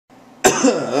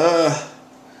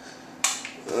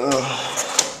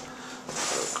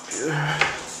Computer.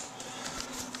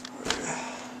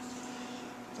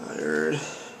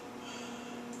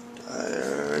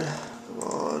 Tired. Come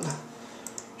on.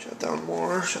 Shut down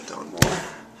more. Shut down more.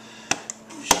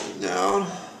 Shut it down.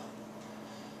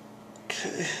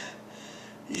 Okay.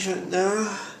 You shut it down.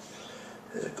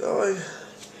 Get it going.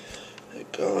 Get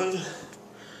it going.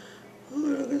 Oh,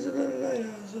 look, there's another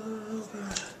lighthouse. Oh,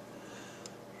 God.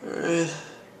 Alright.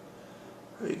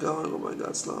 Where are you going? Oh my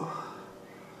God, slow.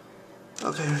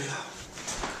 Okay, here we go.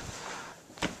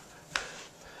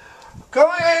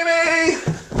 Going, Amy!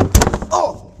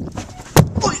 Oh!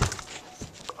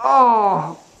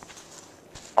 Oh!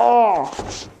 Oh!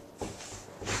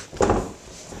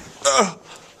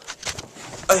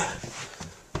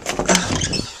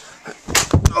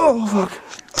 Oh, fuck.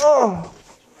 Oh!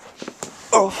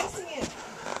 Oh!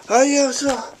 Yeah, so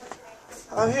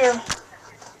I'm here.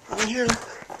 I'm here.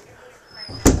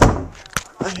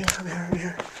 I'm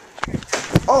here.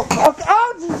 Oh, fuck.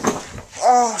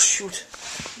 Oh, shoot.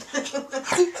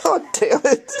 God damn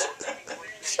it.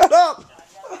 Shut up.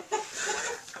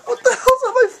 What the hell's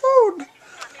on my phone?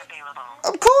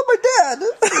 I'm calling my dad.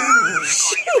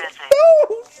 Shoot. No,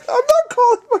 I'm not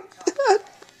calling my dad.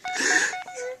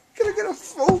 I'm gonna get a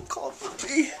phone call from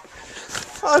me.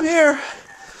 I'm here.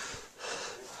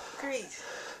 Great.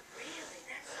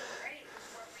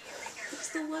 What's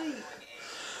the light?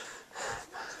 I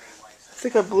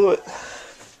think I blew it.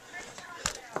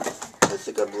 I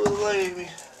think I blew the light, Amy.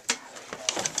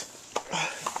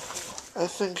 I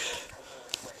think.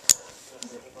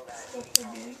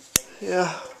 Yeah,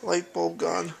 light bulb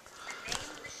gone.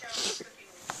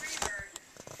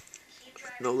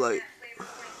 No light.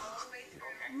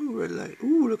 Ooh, red light.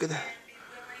 Ooh, look at that.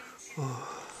 Oh.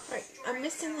 Right, I'm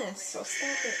missing this, so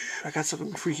stop it. I got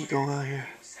something freaky going on here.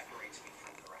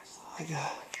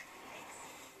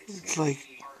 It's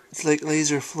like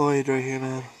Laser Floyd right here,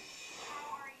 man.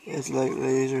 It's like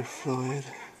Laser Floyd.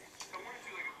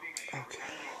 Okay.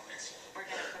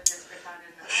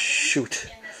 Shoot.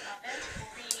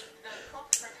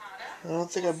 I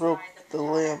don't think I broke the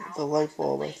light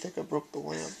bulb. I think I broke the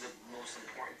lamp.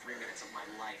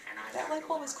 That light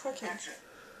bulb is crooked.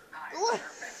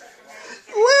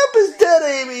 The lamp is dead,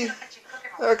 Amy.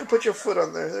 I can put your foot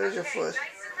on there. There's your foot.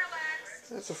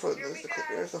 There's the foot. There's the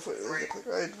clicker. There's the foot. There's the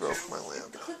clicker. I broke my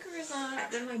lamp. The clicker is on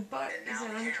it, then my butt is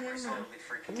on camera.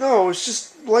 No, it's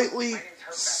just slight.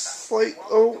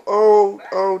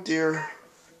 Oh dear.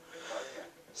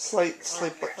 Slight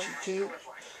butt cheek.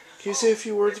 Can you say a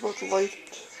few words about the lamp?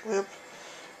 No.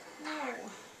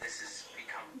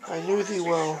 I knew thee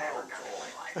well.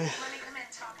 I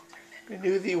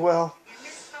knew thee well.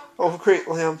 Oh, great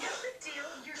lamp.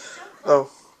 Oh.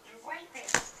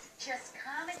 Just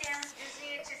calm it down. Just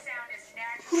need it to sound as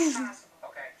natural as possible.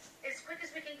 Okay. As quick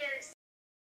as we can get it.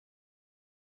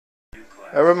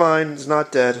 Never mind, it's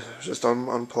not dead. It's just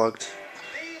unplugged.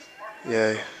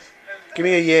 Yay. Give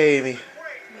me a yay, Amy.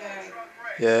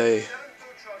 Yay. Yay.